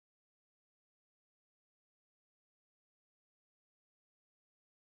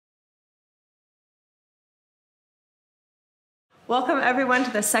Welcome everyone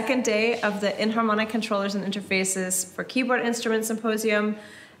to the second day of the Enharmonic Controllers and Interfaces for Keyboard Instrument Symposium.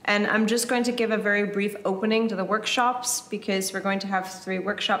 And I'm just going to give a very brief opening to the workshops because we're going to have 3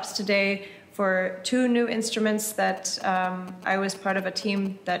 workshops today for 2 new instruments that I was part of a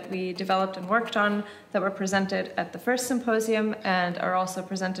team that we developed and worked on that were presented at the first symposium and are also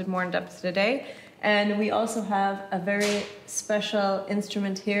presented more in depth today. And we also have a very special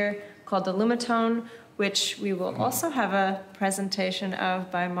instrument here called the Lumitone, which we will also have a presentation of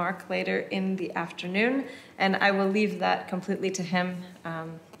by Mark later in the afternoon, and I will leave that completely to him.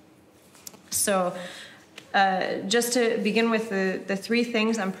 Just to begin with, the 3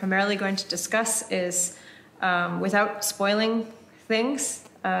 things I'm primarily going to discuss is, without spoiling things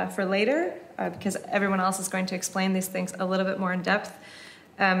for later, because everyone else is going to explain these things a little bit more in depth,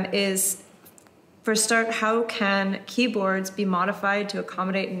 is, for start, how can keyboards be modified to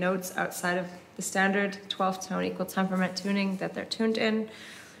accommodate notes outside of the standard 12-tone equal temperament tuning that they're tuned in.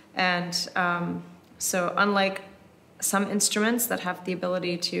 And so unlike some instruments that have the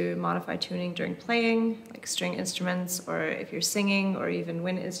ability to modify tuning during playing, like string instruments, or if you're singing, or even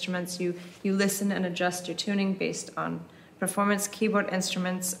wind instruments, you listen and adjust your tuning based on performance. Keyboard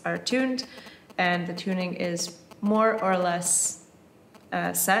instruments are tuned, and the tuning is more or less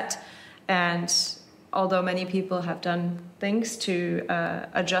set. And although many people have done things to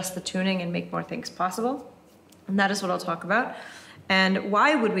adjust the tuning and make more things possible, and that is what I'll talk about. And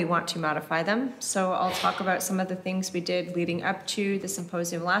why would we want to modify them? So I'll talk about some of the things we did leading up to the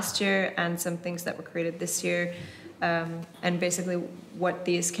symposium last year and some things that were created this year, and basically what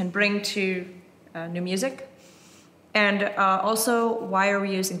these can bring to new music. And also, why are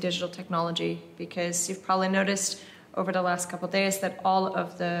we using digital technology? Because you've probably noticed over the last couple of days that all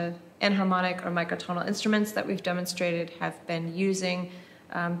of the enharmonic or microtonal instruments that we've demonstrated have been using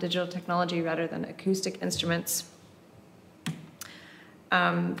digital technology rather than acoustic instruments.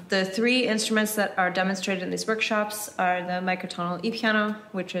 The 3 instruments that are demonstrated in these workshops are the microtonal e-piano,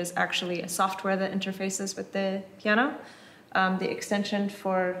 which is actually a software that interfaces with the piano, the extension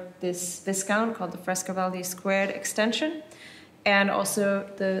for this Viscount called the Frescobaldi squared extension, and also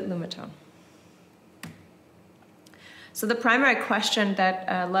the Lumitone. So the primary question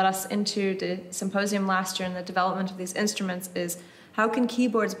that led us into the symposium last year and the development of these instruments is, how can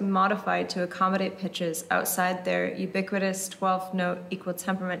keyboards be modified to accommodate pitches outside their ubiquitous 12-note equal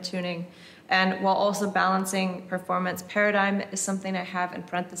temperament tuning? And while also balancing performance paradigm is something I have in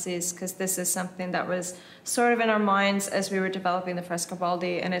parentheses because this is something that was sort of in our minds as we were developing the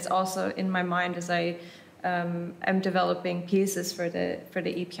Frescobaldi, and it's also in my mind as I am developing pieces for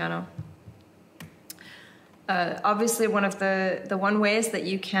the e-piano. Obviously, one of the ways that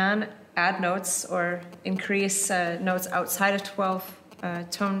you can add notes or increase notes outside of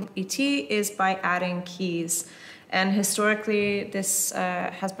 12-tone ET is by adding keys. And historically, this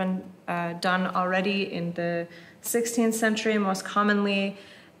has been done already in the 16th century most commonly.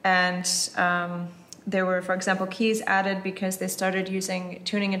 And there were, for example, keys added because they started using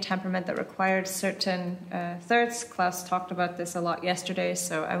tuning and temperament that required certain thirds. Klaus talked about this a lot yesterday,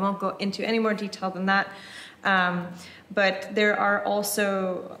 so I won't go into any more detail than that. But there are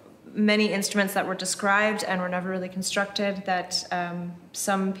also many instruments that were described and were never really constructed that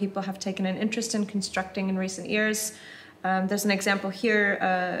some people have taken an interest in constructing in recent years. There's an example here,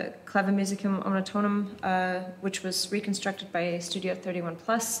 Clavemusicum Omnitonum, which was reconstructed by Studio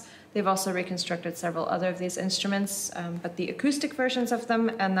 31+. They've also reconstructed several other of these instruments, but the acoustic versions of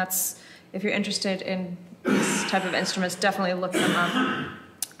them, and that's, if you're interested in these type of instruments, definitely look them up.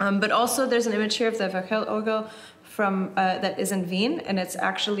 But also there's an image here of the Vöchel orgel from that is in Wien, and it's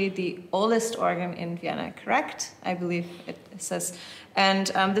actually the oldest organ in Vienna, correct? I believe it says. And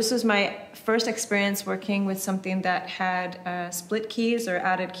this was my first experience working with something that had split keys or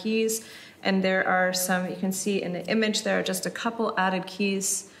added keys, and there are some, you can see in the image, there are just a couple added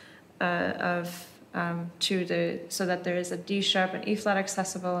keys so that there is a D sharp and E flat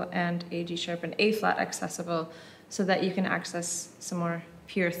accessible and a G sharp and A flat accessible, so that you can access some more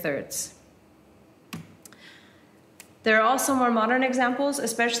pure thirds. There are also more modern examples,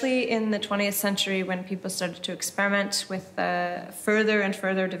 especially in the 20th century when people started to experiment with further and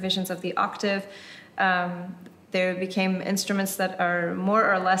further divisions of the octave. There became instruments that are more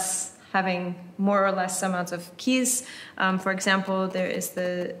or less having more or less amounts of keys. For example, there is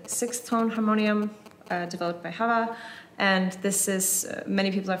the 6th-tone harmonium developed by Hava, and this is,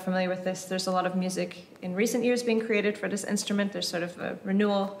 many people are familiar with this. There's a lot of music in recent years being created for this instrument. There's sort of a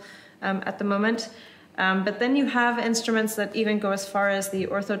renewal at the moment. But then you have instruments that even go as far as the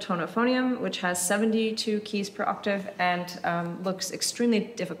orthotonophonium, which has 72 keys per octave and looks extremely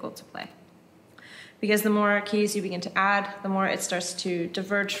difficult to play. because the more keys you begin to add, the more it starts to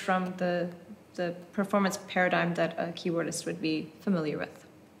diverge from the performance paradigm that a keyboardist would be familiar with.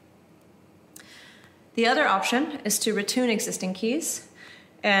 The other option is to retune existing keys.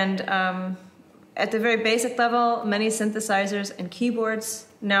 And at the very basic level, many synthesizers and keyboards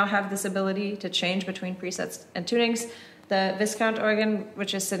now have this ability to change between presets and tunings. The Viscount organ,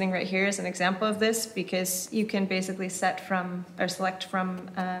 which is sitting right here, is an example of this, because you can basically set from or select from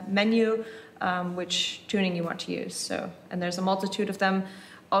a menu which tuning you want to use. So, and there's a multitude of them.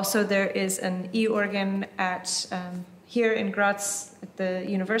 Also, there is an E-organ at here in Graz at the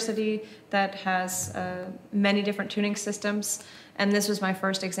university that has many different tuning systems. And this was my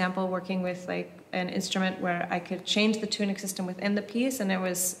first example working with like an instrument where I could change the tuning system within the piece, and it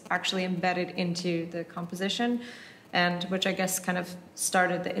was actually embedded into the composition, and which I guess kind of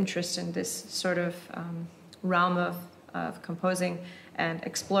started the interest in this sort of realm of composing and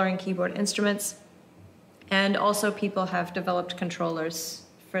exploring keyboard instruments. And also people have developed controllers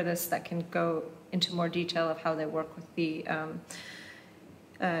for this that can go into more detail of how they work with the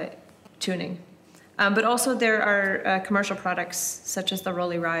tuning. But also there are commercial products such as the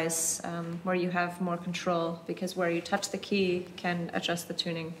Rolly Rise, where you have more control, because where you touch the key can adjust the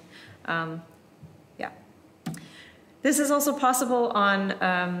tuning. Yeah. This is also possible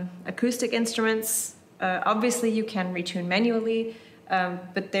on acoustic instruments. Obviously you can retune manually,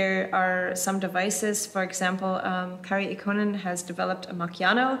 but there are some devices. For example, Kari Ikonen has developed a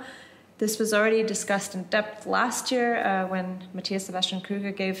Macchiano. This was already discussed in depth last year when Matthias Sebastian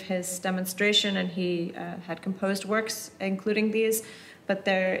Krüger gave his demonstration, and he had composed works including these, but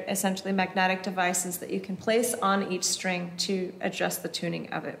they're essentially magnetic devices that you can place on each string to adjust the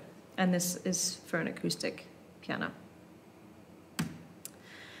tuning of it. And this is for an acoustic piano.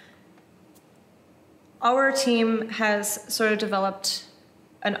 Our team has sort of developed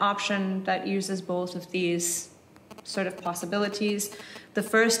an option that uses both of these sort of possibilities. The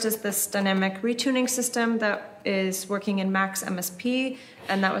first is this dynamic retuning system that is working in Max MSP,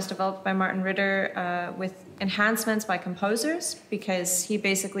 and that was developed by Martin Ritter with enhancements by composers, because he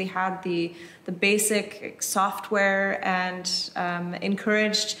basically had the basic software and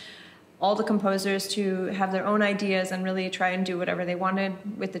encouraged all the composers to have their own ideas and really try and do whatever they wanted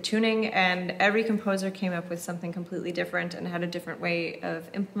with the tuning, and every composer came up with something completely different and had a different way of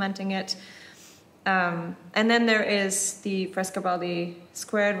implementing it. And then there is the Frescobaldi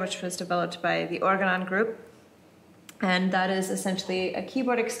Squared, which was developed by the Organon group, and that is essentially a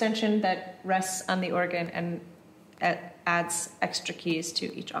keyboard extension that rests on the organ and adds extra keys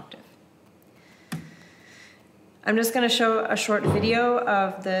to each octave. I'm just going to show a short video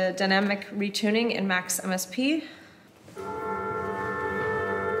of the dynamic retuning in Max MSP.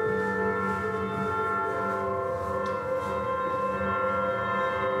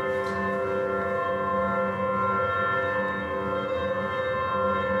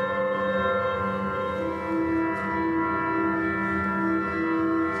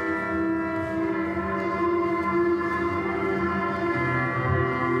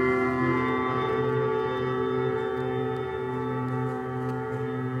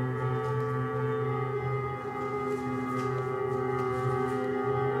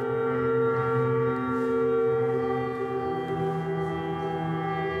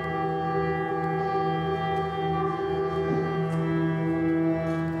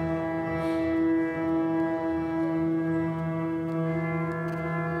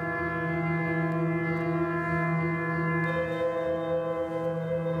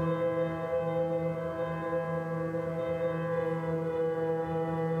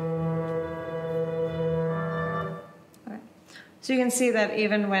 So you can see that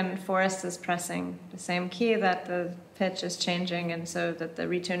even when Forrest is pressing the same key, that the pitch is changing, and so that the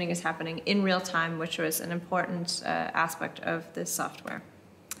retuning is happening in real time, which was an important aspect of this software.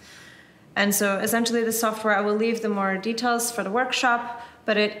 And so essentially the software, I will leave the more details for the workshop,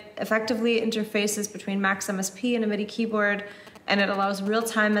 but it effectively interfaces between Max MSP and a MIDI keyboard, and it allows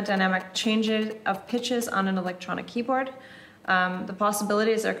real-time and dynamic changes of pitches on an electronic keyboard. The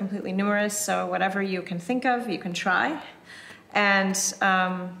possibilities are completely numerous, so whatever you can think of, you can try. And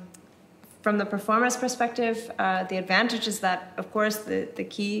from the performance perspective, the advantage is that, of course, the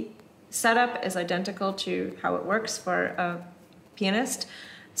key setup is identical to how it works for a pianist.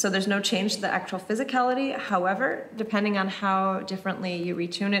 So there's no change to the actual physicality. However, depending on how differently you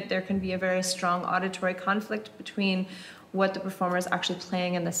retune it, there can be a very strong auditory conflict between what the performer is actually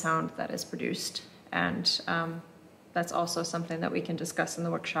playing and the sound that is produced. And that's also something that we can discuss in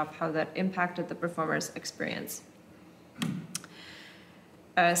the workshop, how that impacted the performer's experience.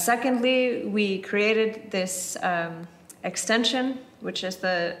 Secondly, we created this extension, which is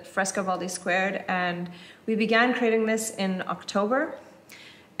the Frescobaldi squared, and we began creating this in October,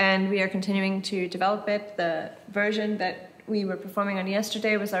 and we are continuing to develop it. The version that we were performing on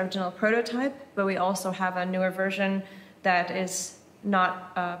yesterday was our original prototype, but we also have a newer version that is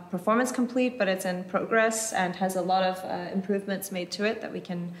not performance complete, but it's in progress and has a lot of improvements made to it that we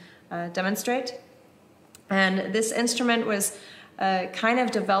can demonstrate. And this instrument was kind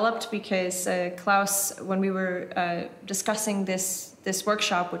of developed because Klaus, when we were discussing this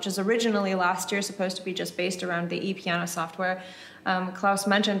workshop, which is originally last year supposed to be just based around the e-piano software, Klaus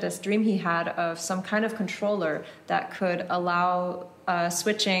mentioned this dream he had of some kind of controller that could allow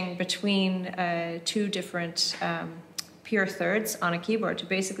switching between two different pure thirds on a keyboard to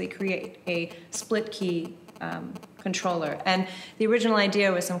basically create a split key controller. And the original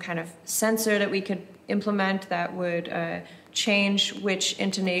idea was some kind of sensor that we could implement that would change which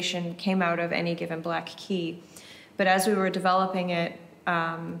intonation came out of any given black key. But as we were developing it,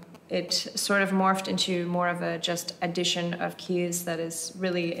 it sort of morphed into more of a just addition of keys that is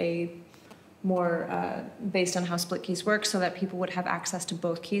really a more based on how split keys work, so that people would have access to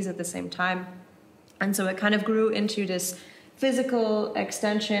both keys at the same time. And so it kind of grew into this physical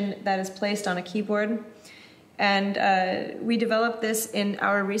extension that is placed on a keyboard. And we developed this in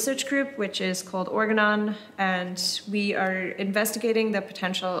our research group, which is called Organon, and we are investigating the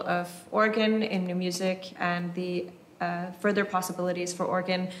potential of organ in new music and the further possibilities for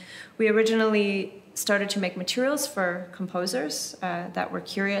organ. We originally started to make materials for composers that were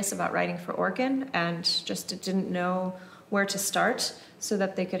curious about writing for organ and just didn't know where to start so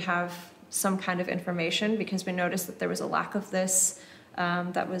that they could have some kind of information, because we noticed that there was a lack of this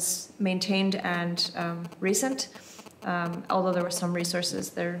that was maintained and recent. Although there were some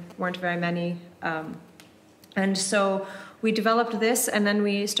resources, there weren't very many. And so we developed this, and then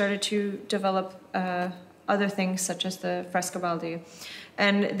we started to develop other things such as the Frescobaldi.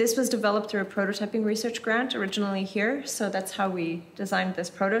 And this was developed through a prototyping research grant originally here, so that's how we designed this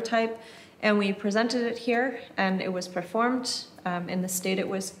prototype. And we presented it here, and it was performed in the state it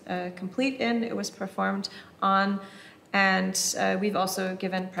was complete in. It was performed on, and we've also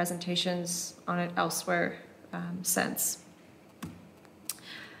given presentations on it elsewhere since.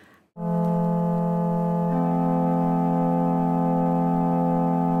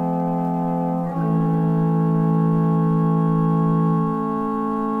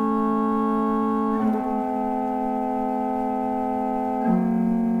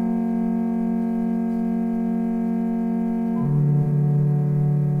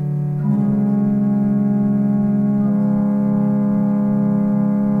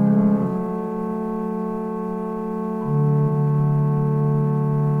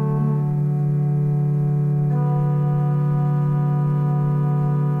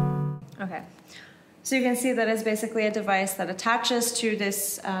 So you can see that it's basically a device that attaches to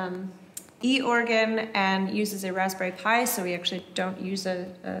this e-organ and uses a Raspberry Pi, so we actually don't use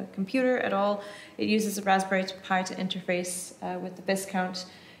a computer at all. It uses a Raspberry Pi to interface with the Viscount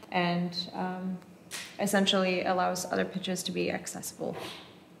and essentially allows other pitches to be accessible.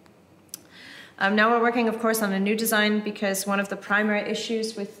 Now we're working, of course, on a new design, because one of the primary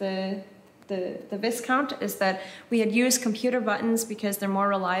issues with the Viscount is that we had used computer buttons because they're more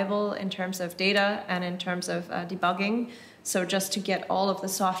reliable in terms of data and in terms of debugging. So just to get all of the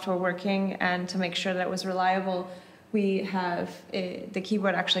software working and to make sure that it was reliable, we have the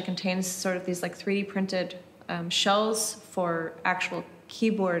keyboard actually contains sort of these like 3D printed shells for actual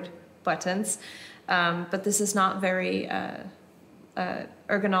keyboard buttons. But this is not very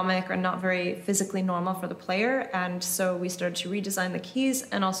ergonomic or not very physically normal for the player, and so we started to redesign the keys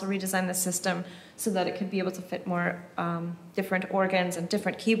and also redesign the system so that it could be able to fit more different organs and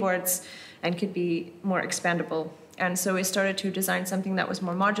different keyboards and could be more expandable. And so we started to design something that was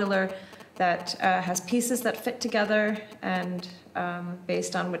more modular, that has pieces that fit together, and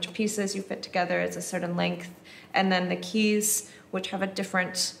based on which pieces you fit together, it's a certain length, and then the keys, which have a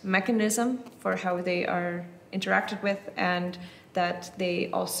different mechanism for how they are interacted with, and that they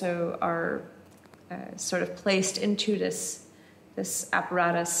also are sort of placed into this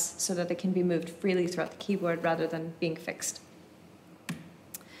apparatus so that they can be moved freely throughout the keyboard rather than being fixed.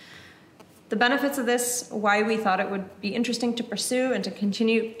 The benefits of this, why we thought it would be interesting to pursue and to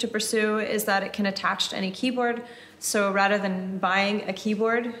continue to pursue, is that it can attach to any keyboard. So rather than buying a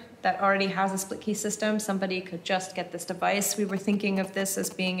keyboard that already has a split key system, somebody could just get this device. We were thinking of this as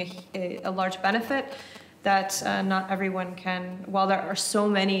being a large benefit, that not everyone can, while there are so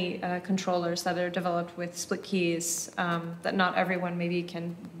many controllers that are developed with split keys, that not everyone maybe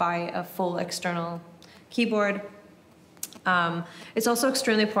can buy a full external keyboard. It's also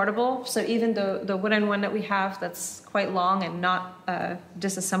extremely portable, so even the wooden one that we have that's quite long and not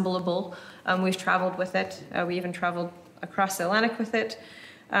disassemblable, we've traveled with it. We even traveled across the Atlantic with it.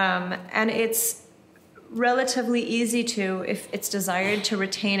 And it's relatively easy to, if it's desired, to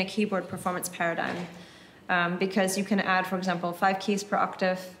retain a keyboard performance paradigm, because you can add, for example, 5 keys per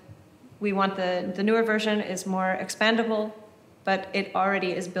octave. We want the newer version is more expandable, but it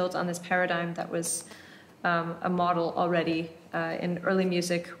already is built on this paradigm that was a model already in early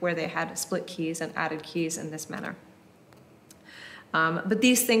music where they had split keys and added keys in this manner. But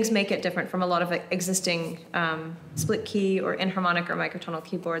these things make it different from a lot of existing split key or enharmonic or microtonal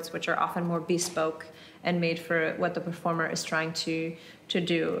keyboards, which are often more bespoke and made for what the performer is trying to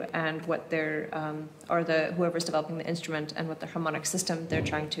do and what their, or whoever's developing the instrument and what the harmonic system they're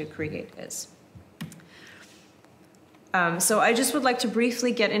trying to create is. So I just would like to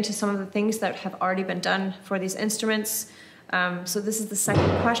briefly get into some of the things that have already been done for these instruments. So this is the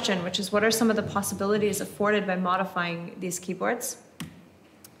second question, which is what are some of the possibilities afforded by modifying these keyboards?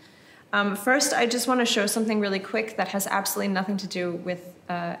 First, I just want to show something really quick that has absolutely nothing to do with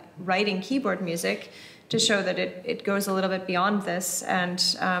writing keyboard music, to show that it goes a little bit beyond this. And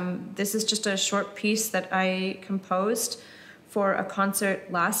this is just a short piece that I composed for a concert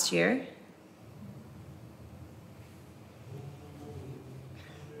last year.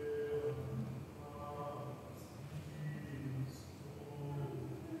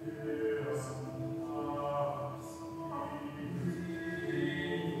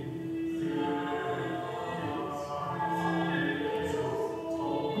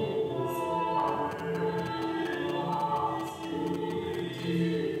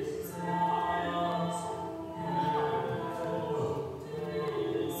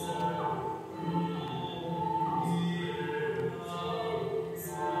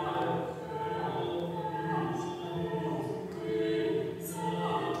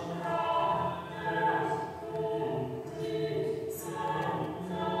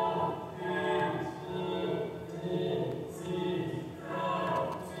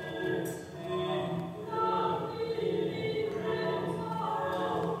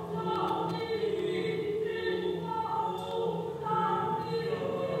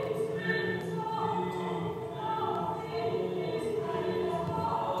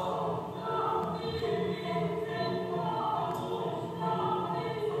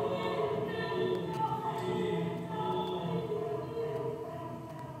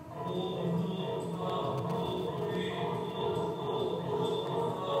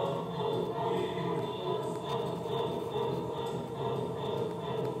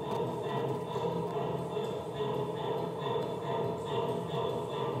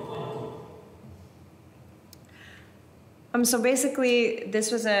 So basically,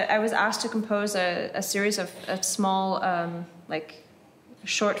 this was I was asked to compose a series of small, like,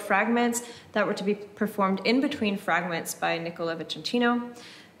 short fragments that were to be performed in between fragments by Nicola Vicentino.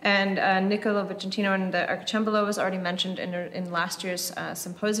 And Nicola Vicentino and the Arcicembalo was already mentioned in last year's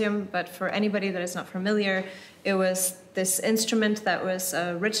symposium, but for anybody that is not familiar, it was this instrument that was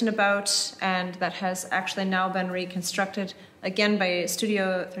written about and that has actually now been reconstructed again by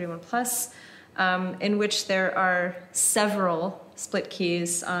Studio 31 Plus, in which there are several split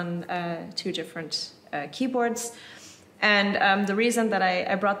keys on 2 different keyboards. And the reason that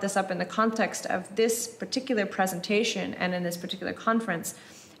I brought this up in the context of this particular presentation and in this particular conference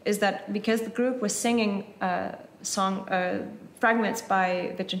is that because the group was singing fragments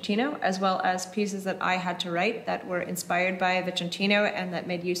by Vicentino, as well as pieces that I had to write that were inspired by Vicentino and that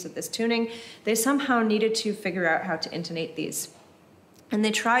made use of this tuning, they somehow needed to figure out how to intonate these. And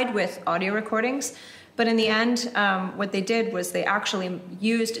they tried with audio recordings, but in the end, what they did was they actually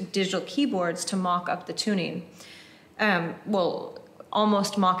used digital keyboards to mock up the tuning. Well,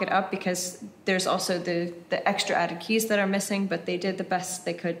 almost mock it up, because there's also the extra added keys that are missing, but they did the best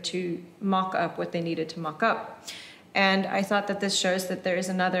they could to mock up what they needed to mock up. And I thought that this shows that there is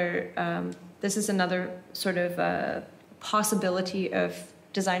another, this is another sort of possibility of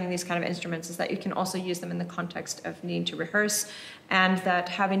designing these kind of instruments, is that you can also use them in the context of needing to rehearse, and that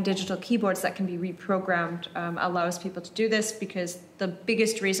having digital keyboards that can be reprogrammed allows people to do this, because the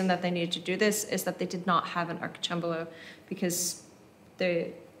biggest reason that they needed to do this is that they did not have an arcicembalo, because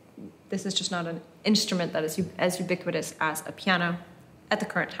this is just not an instrument that is as ubiquitous as a piano at the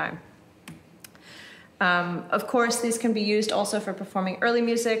current time. Of course, these can be used also for performing early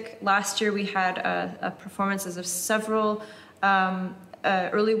music. Last year we had performances of several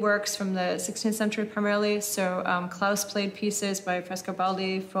early works from the 16th century primarily. So Klaus played pieces by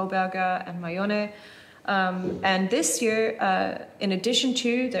Frescobaldi, Froberger, and Maione. And this year, in addition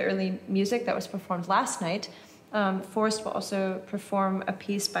to the early music that was performed last night, Forrest will also perform a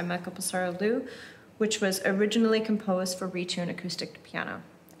piece by Michael Passaro-Lou, which was originally composed for retune acoustic piano.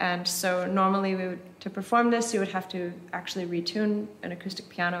 And so normally to perform this, you would have to actually retune an acoustic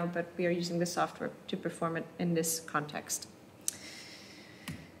piano, but we are using the software to perform it in this context.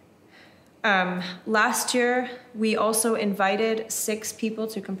 Last year, we also invited 6 people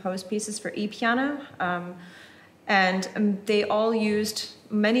to compose pieces for e-piano, and they all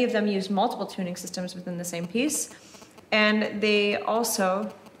many of them used multiple tuning systems within the same piece, and they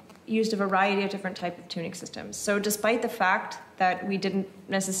also used a variety of different types of tuning systems. So despite the fact that we didn't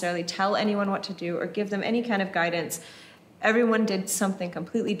necessarily tell anyone what to do or give them any kind of guidance, everyone did something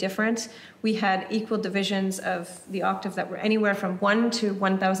completely different. We had equal divisions of the octave that were anywhere from 1 to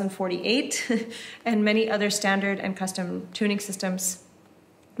 1048, and many other standard and custom tuning systems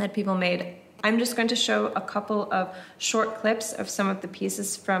that people made. I'm just going to show a couple of short clips of some of the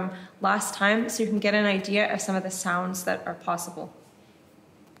pieces from last time so you can get an idea of some of the sounds that are possible.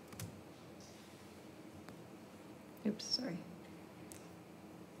 Oops, sorry.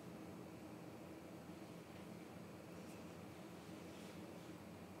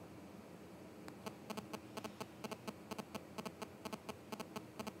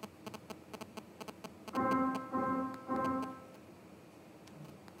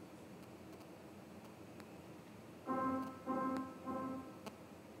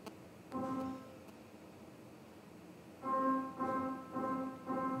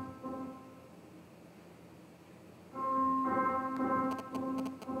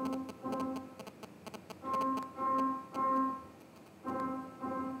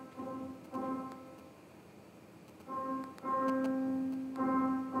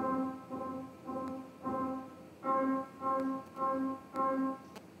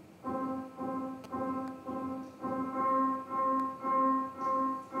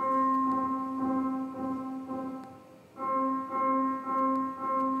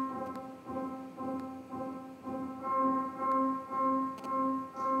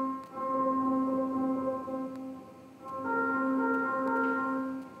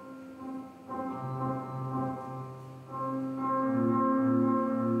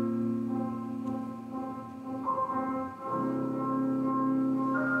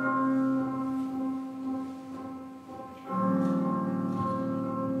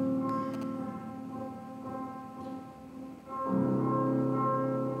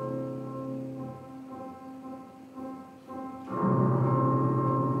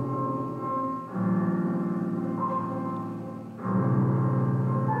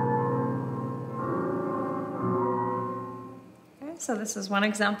 So this is one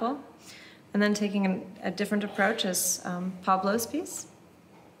example. And then taking a different approach is Pablo's piece.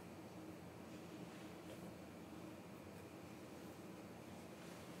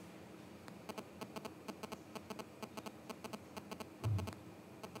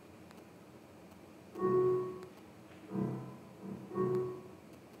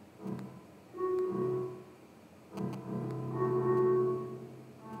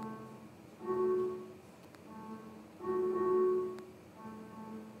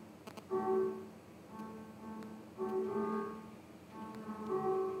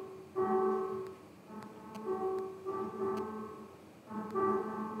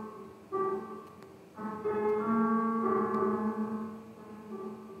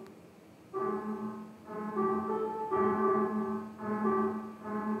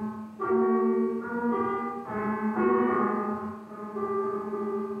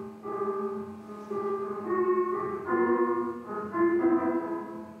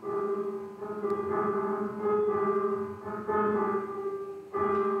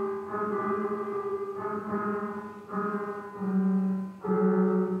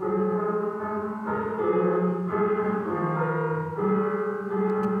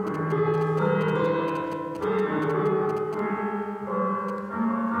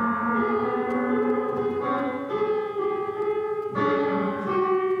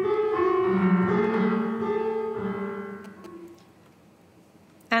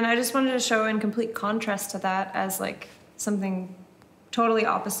 And I just wanted to show in complete contrast to that as like something totally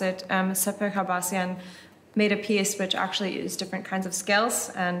opposite. Seper Habasian made a piece which actually used different kinds of scales,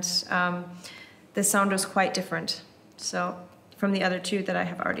 and the sound was quite different. So from the other two that I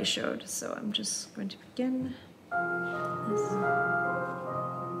have already showed. So I'm just going to begin this.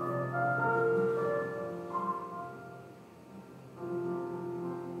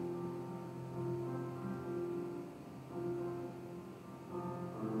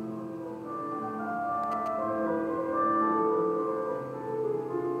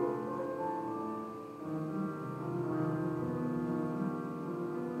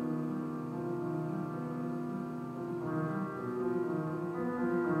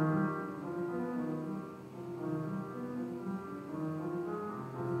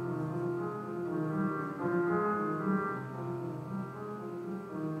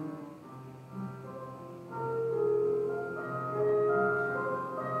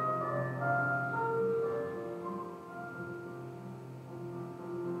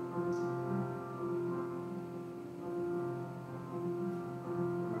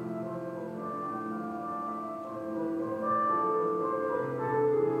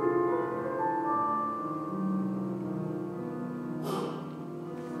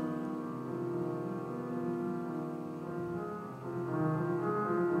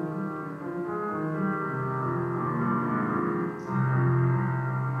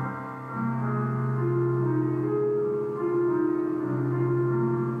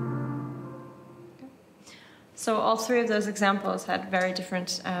 So all three of those examples had very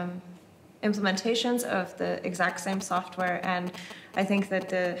different implementations of the exact same software, and I think that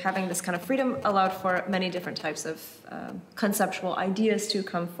having this kind of freedom allowed for many different types of conceptual ideas to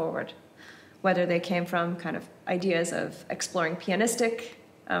come forward, whether they came from kind of ideas of exploring pianistic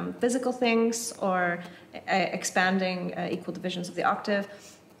physical things, or expanding equal divisions of the octave,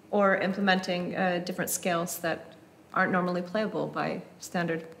 or implementing different scales that aren't normally playable by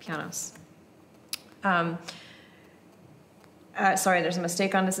standard pianos. Sorry, there's a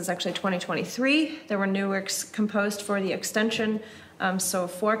mistake on this. It's actually 2023. There were new works composed for the extension. So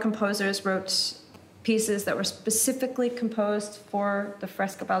 4 composers wrote pieces that were specifically composed for the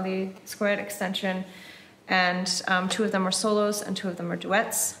Frescobaldi squared extension, and 2 of them were solos and 2 of them were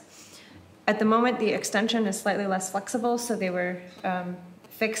duets. At the moment, the extension is slightly less flexible, so they were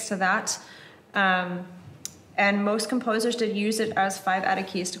fixed to that. And most composers did use it as 5 added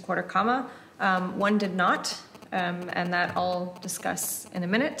keys to quarter comma. One did not, and that I'll discuss in a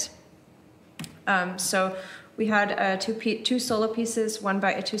minute. So we had 2 solo pieces, one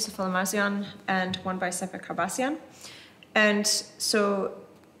by Etusa Filimasian and one by Sepe Karbasian. And so,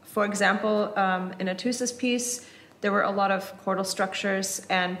 for example, in Etusa's piece, there were a lot of chordal structures,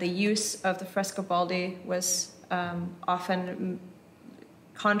 and the use of the Frescobaldi was often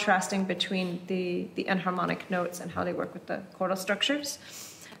contrasting between the enharmonic notes and how they work with the chordal structures.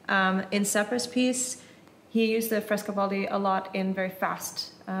 In Sepe's piece, he used the Frescobaldi a lot in very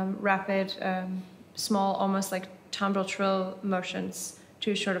fast, rapid, small, almost like timbral trill motions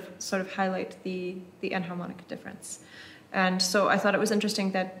to sort of highlight the enharmonic difference. And so I thought it was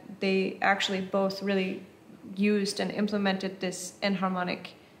interesting that they actually both really used and implemented this enharmonic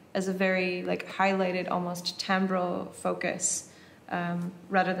as a very like highlighted, almost timbral focus,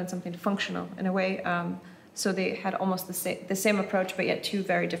 rather than something functional in a way. So they had almost the same approach, but yet 2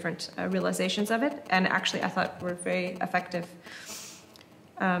 very different realizations of it, and actually I thought were very effective.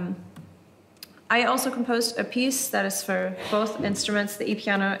 I also composed a piece that is for both instruments, the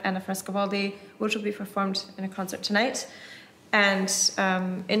e-piano and the Frescobaldi, which will be performed in a concert tonight. And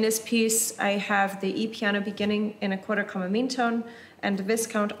in this piece, I have the e-piano beginning in a quarter comma mean tone, and the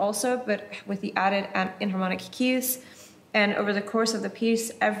Viscount also, but with the added enharmonic keys. And over the course of the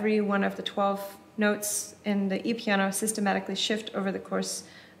piece, every one of the 12 notes in the e-piano systematically shift over the course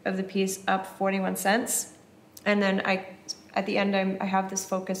of the piece up 41 cents. And then at the end, I have this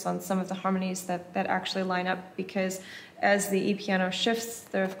focus on some of the harmonies that actually line up, because as the e-piano shifts,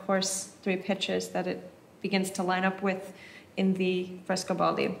 there are, of course, 3 pitches that it begins to line up with in the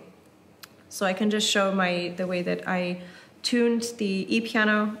Frescobaldi. So I can just show the way that I tuned the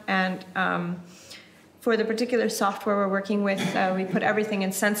e-piano, and for the particular software we're working with, we put everything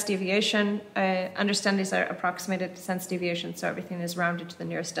in sense deviation. Understand these are approximated sense deviation, so everything is rounded to the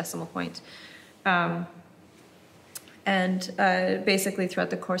nearest decimal point. And basically throughout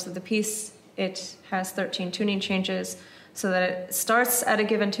the course of the piece, it has 13 tuning changes, so that it starts at a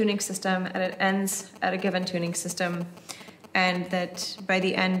given tuning system and it ends at a given tuning system, and that by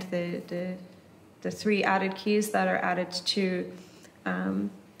the end, the 3 added keys that are added to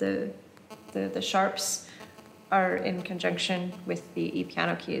the sharps are in conjunction with the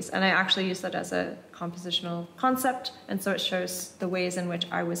e-piano keys. And I actually use that as a compositional concept, and so it shows the ways in which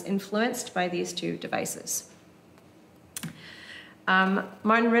I was influenced by these 2 devices.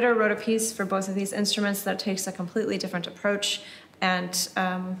 Martin Ritter wrote a piece for both of these instruments that takes a completely different approach and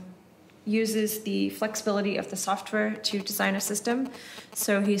uses the flexibility of the software to design a system.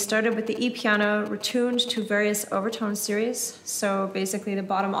 So he started with the e-piano retuned to various overtone series. So basically the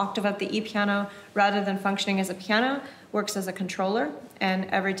bottom octave of the e-piano, rather than functioning as a piano, works as a controller. And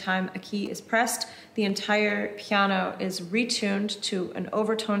every time a key is pressed, the entire piano is retuned to an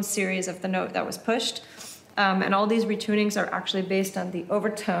overtone series of the note that was pushed. And all these retunings are actually based on the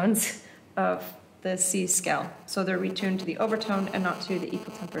overtones of the C scale. So they're retuned to the overtone and not to the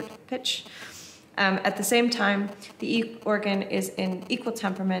equal tempered pitch. At the same time, the E organ is in equal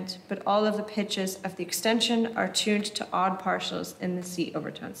temperament, but all of the pitches of the extension are tuned to odd partials in the C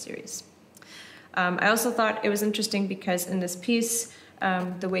overtone series. I also thought it was interesting because in this piece,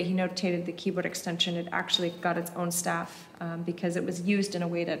 the way he notated the keyboard extension, it actually got its own staff because it was used in a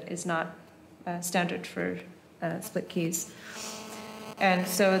way that is not standard for split keys. And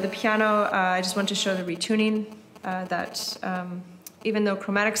so the piano, I just want to show the retuning that even though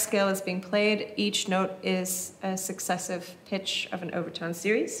chromatic scale is being played, each note is a successive pitch of an overtone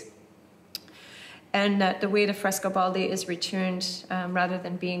series. And that the way the Frescobaldi is retuned, rather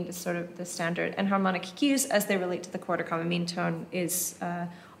than being the sort of the standard enharmonic keys as they relate to the quarter comma mean tone, is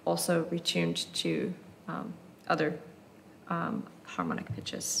also retuned to other harmonic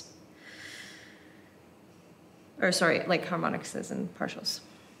pitches. or sorry, like harmonics and partials.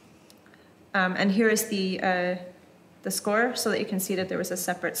 And here is the score, so that you can see that there was a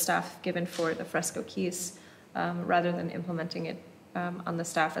separate staff given for the fresco keys, rather than implementing it on the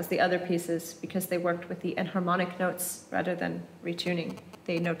staff as the other pieces, because they worked with the enharmonic notes rather than retuning.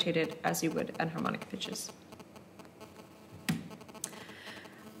 They notated as you would enharmonic pitches.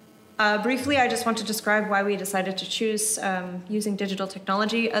 Briefly, I just want to describe why we decided to choose using digital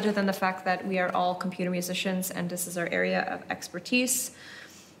technology, other than the fact that we are all computer musicians and this is our area of expertise.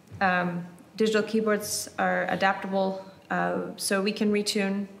 Digital keyboards are adaptable, so we can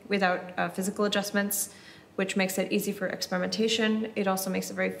retune without physical adjustments, which makes it easy for experimentation. It also makes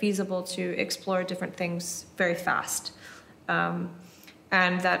it very feasible to explore different things very fast. And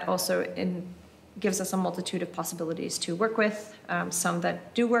that also gives us a multitude of possibilities to work with, some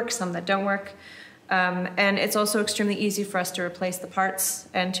that do work, some that don't work. And it's also extremely easy for us to replace the parts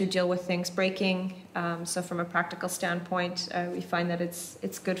and to deal with things breaking. So from a practical standpoint, we find that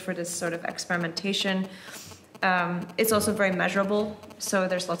it's good for this sort of experimentation. It's also very measurable, so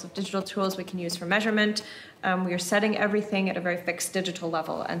there's lots of digital tools we can use for measurement. We are setting everything at a very fixed digital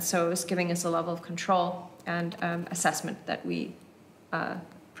level, and so it's giving us a level of control and assessment that we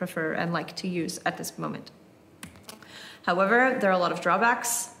prefer and like to use at this moment. However, there are a lot of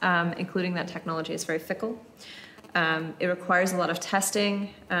drawbacks, including that technology is very fickle. It requires a lot of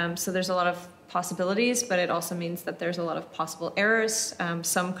testing, so there's a lot of possibilities, but it also means that there's a lot of possible errors.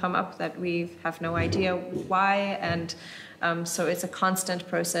 Some come up that we have no idea why, and so it's a constant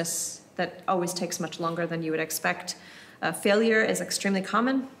process that always takes much longer than you would expect. Failure is extremely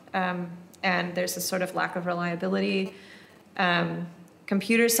common, and there's a sort of lack of reliability.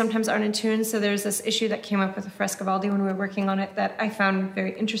 Computers sometimes aren't in tune, so there's this issue that came up with the Frescobaldi when we were working on it that I found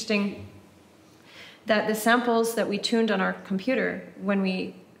very interesting, that the samples that we tuned on our computer, when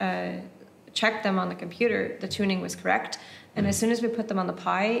we checked them on the computer, the tuning was correct, and as soon as we put them on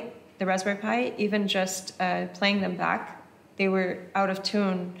the Raspberry Pi, even just playing them back, they were out of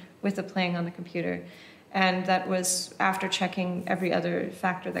tune with the playing on the computer. And that was after checking every other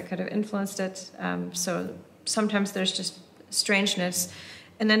factor that could have influenced it. So sometimes there's just strangeness,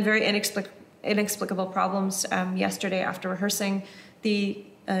 and then very inexplicable problems. Yesterday after rehearsing, the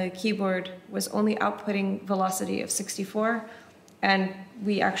keyboard was only outputting velocity of 64, and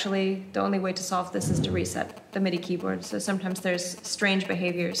the only way to solve this is to reset the MIDI keyboard. So sometimes there's strange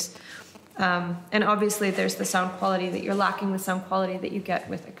behaviors. And obviously there's the sound quality that you're lacking, the sound quality that you get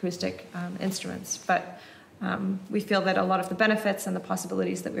with acoustic instruments. But we feel that a lot of the benefits and the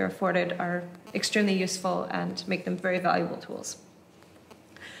possibilities that we are afforded are extremely useful and make them very valuable tools.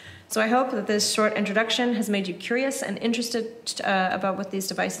 So I hope that this short introduction has made you curious and interested about what these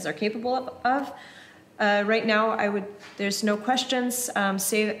devices are capable of. Right now, there's no questions.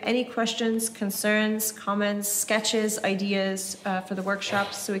 Save any questions, concerns, comments, sketches, ideas for the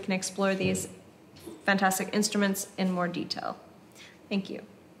workshops so we can explore these fantastic instruments in more detail. Thank you.